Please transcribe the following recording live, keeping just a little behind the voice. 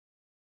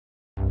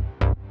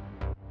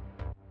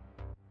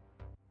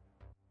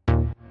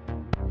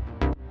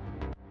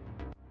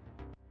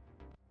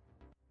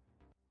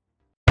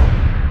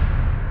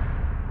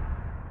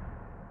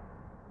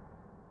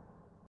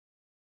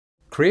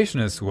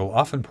Creationists will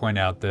often point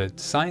out that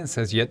science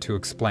has yet to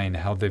explain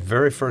how the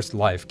very first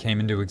life came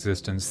into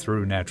existence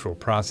through natural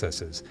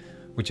processes,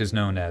 which is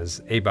known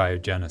as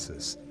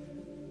abiogenesis.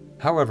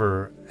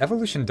 However,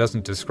 evolution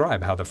doesn't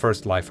describe how the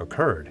first life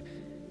occurred.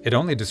 It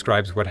only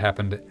describes what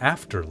happened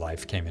after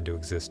life came into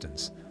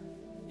existence.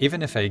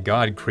 Even if a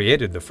god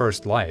created the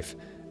first life,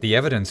 the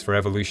evidence for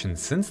evolution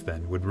since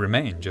then would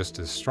remain just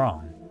as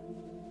strong.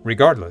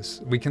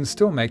 Regardless, we can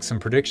still make some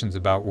predictions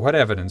about what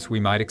evidence we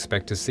might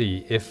expect to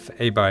see if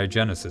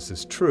abiogenesis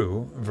is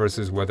true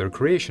versus whether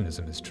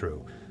creationism is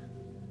true.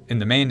 In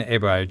the main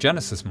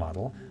abiogenesis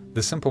model,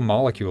 the simple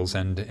molecules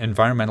and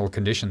environmental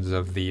conditions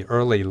of the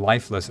early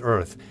lifeless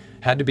Earth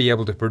had to be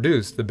able to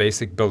produce the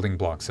basic building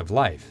blocks of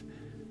life.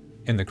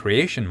 In the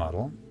creation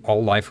model,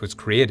 all life was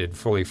created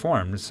fully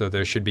formed, so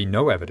there should be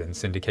no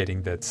evidence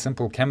indicating that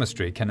simple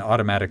chemistry can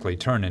automatically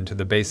turn into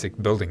the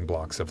basic building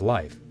blocks of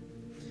life.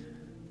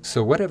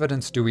 So what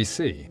evidence do we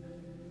see?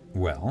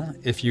 Well,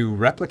 if you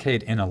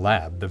replicate in a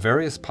lab the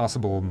various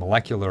possible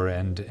molecular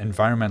and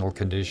environmental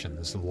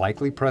conditions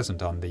likely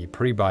present on the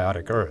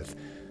prebiotic Earth,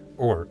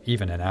 or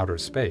even in outer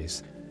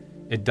space,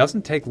 it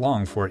doesn't take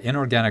long for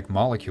inorganic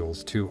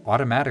molecules to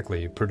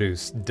automatically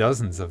produce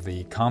dozens of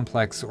the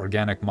complex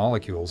organic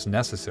molecules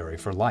necessary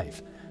for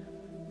life.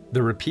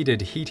 The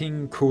repeated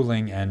heating,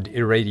 cooling, and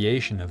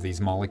irradiation of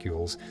these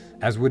molecules,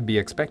 as would be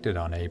expected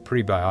on a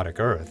prebiotic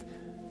Earth,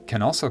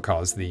 can also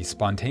cause the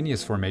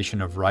spontaneous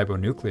formation of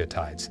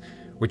ribonucleotides,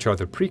 which are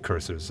the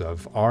precursors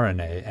of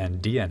RNA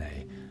and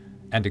DNA,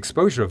 and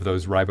exposure of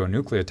those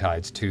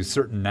ribonucleotides to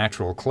certain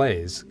natural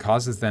clays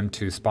causes them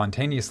to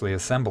spontaneously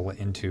assemble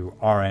into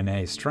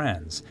RNA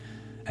strands,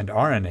 and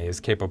RNA is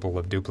capable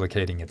of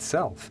duplicating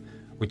itself,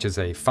 which is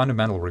a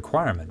fundamental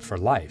requirement for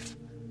life.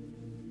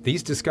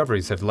 These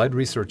discoveries have led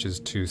researchers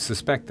to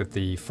suspect that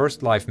the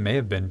first life may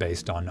have been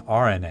based on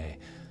RNA.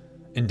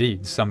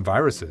 Indeed, some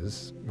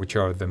viruses, which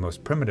are the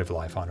most primitive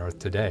life on Earth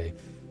today,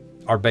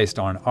 are based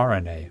on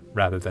RNA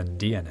rather than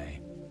DNA.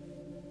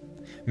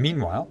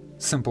 Meanwhile,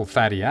 simple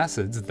fatty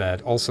acids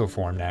that also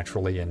form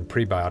naturally in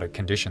prebiotic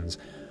conditions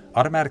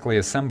automatically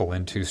assemble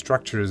into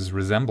structures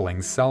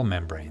resembling cell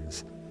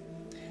membranes.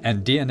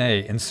 And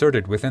DNA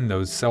inserted within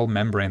those cell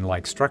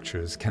membrane-like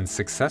structures can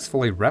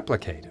successfully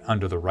replicate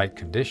under the right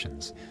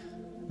conditions.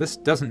 This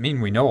doesn't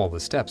mean we know all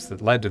the steps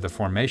that led to the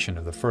formation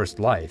of the first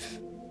life,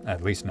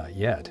 at least not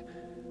yet.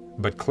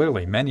 But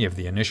clearly many of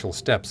the initial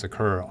steps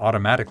occur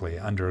automatically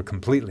under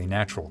completely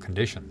natural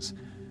conditions.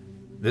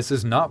 This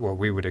is not what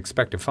we would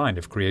expect to find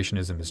if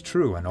creationism is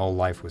true and all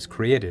life was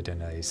created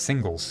in a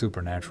single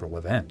supernatural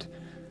event.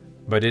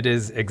 But it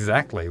is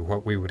exactly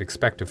what we would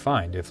expect to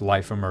find if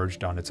life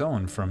emerged on its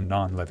own from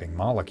non-living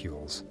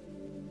molecules.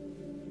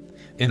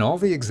 In all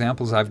the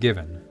examples I've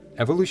given,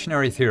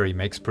 evolutionary theory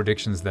makes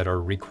predictions that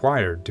are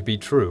required to be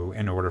true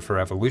in order for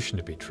evolution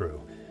to be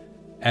true.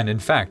 And in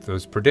fact,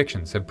 those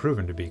predictions have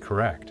proven to be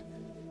correct.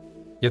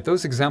 Yet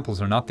those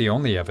examples are not the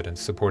only evidence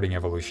supporting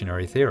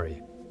evolutionary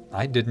theory.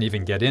 I didn't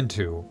even get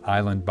into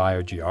island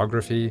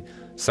biogeography,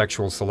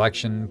 sexual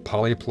selection,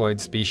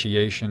 polyploid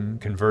speciation,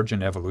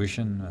 convergent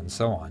evolution, and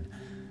so on,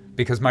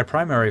 because my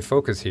primary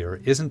focus here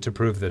isn't to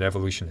prove that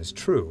evolution is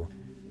true,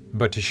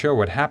 but to show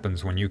what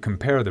happens when you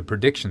compare the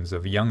predictions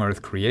of young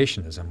Earth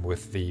creationism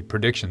with the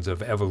predictions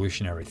of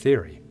evolutionary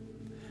theory.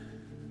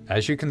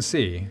 As you can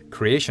see,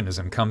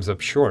 creationism comes up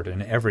short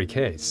in every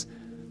case.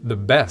 The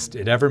best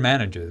it ever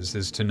manages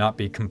is to not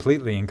be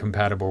completely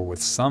incompatible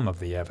with some of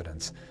the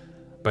evidence,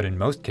 but in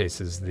most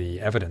cases the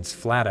evidence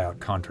flat out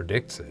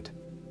contradicts it.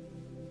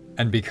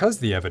 And because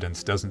the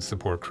evidence doesn't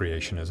support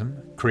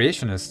creationism,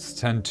 creationists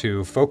tend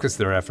to focus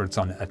their efforts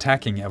on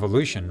attacking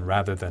evolution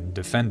rather than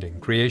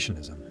defending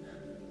creationism,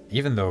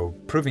 even though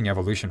proving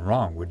evolution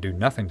wrong would do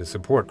nothing to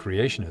support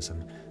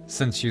creationism,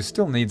 since you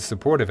still need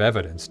supportive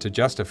evidence to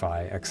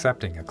justify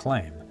accepting a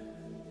claim.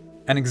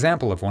 An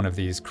example of one of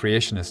these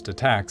creationist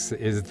attacks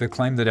is the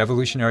claim that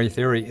evolutionary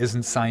theory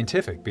isn't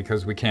scientific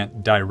because we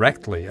can't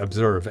directly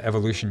observe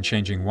evolution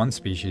changing one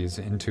species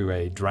into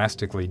a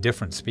drastically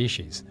different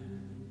species.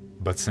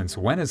 But since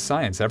when has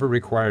science ever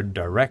required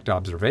direct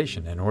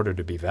observation in order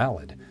to be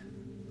valid?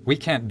 We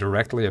can't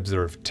directly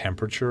observe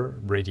temperature,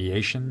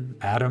 radiation,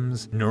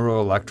 atoms,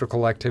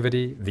 neuroelectrical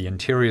activity, the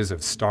interiors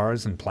of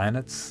stars and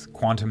planets,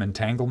 quantum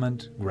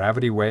entanglement,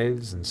 gravity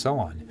waves, and so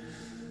on.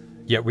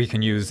 Yet we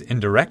can use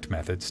indirect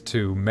methods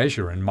to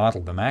measure and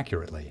model them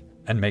accurately,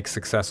 and make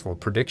successful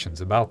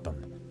predictions about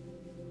them.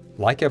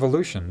 Like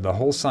evolution, the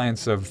whole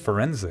science of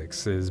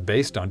forensics is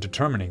based on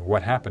determining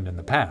what happened in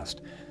the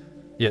past,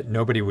 yet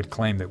nobody would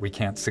claim that we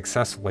can't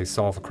successfully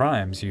solve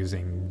crimes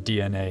using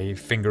DNA,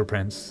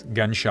 fingerprints,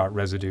 gunshot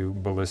residue,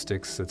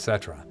 ballistics,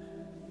 etc.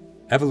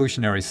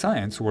 Evolutionary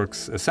science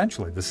works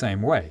essentially the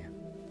same way,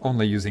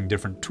 only using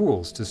different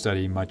tools to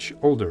study much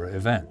older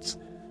events.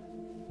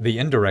 The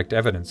indirect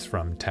evidence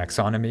from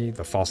taxonomy,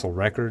 the fossil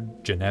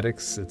record,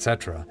 genetics,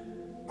 etc.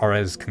 are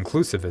as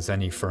conclusive as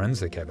any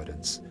forensic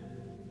evidence.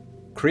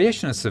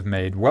 Creationists have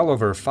made well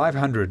over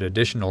 500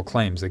 additional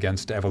claims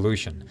against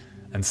evolution,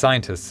 and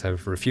scientists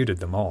have refuted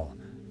them all.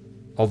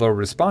 Although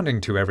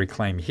responding to every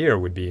claim here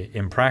would be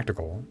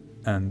impractical,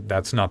 and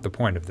that's not the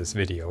point of this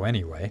video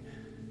anyway,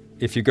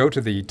 if you go to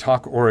the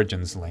Talk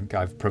Origins link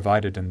I've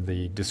provided in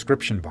the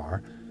description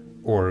bar,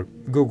 or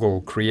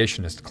Google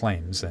Creationist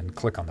claims and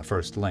click on the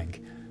first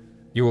link,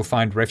 you will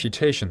find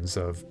refutations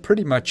of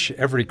pretty much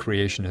every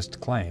creationist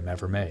claim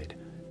ever made.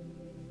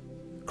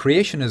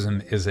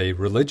 Creationism is a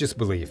religious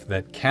belief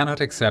that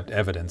cannot accept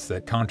evidence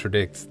that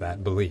contradicts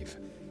that belief.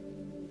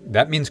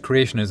 That means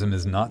creationism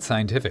is not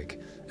scientific,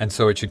 and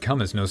so it should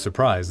come as no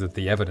surprise that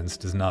the evidence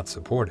does not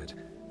support it.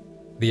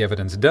 The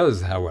evidence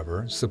does,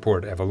 however,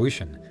 support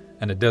evolution,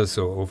 and it does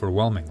so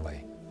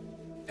overwhelmingly.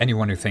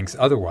 Anyone who thinks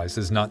otherwise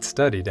has not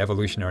studied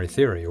evolutionary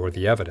theory or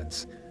the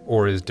evidence,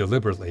 or is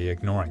deliberately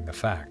ignoring the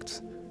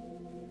facts.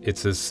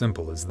 It's as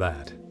simple as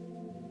that.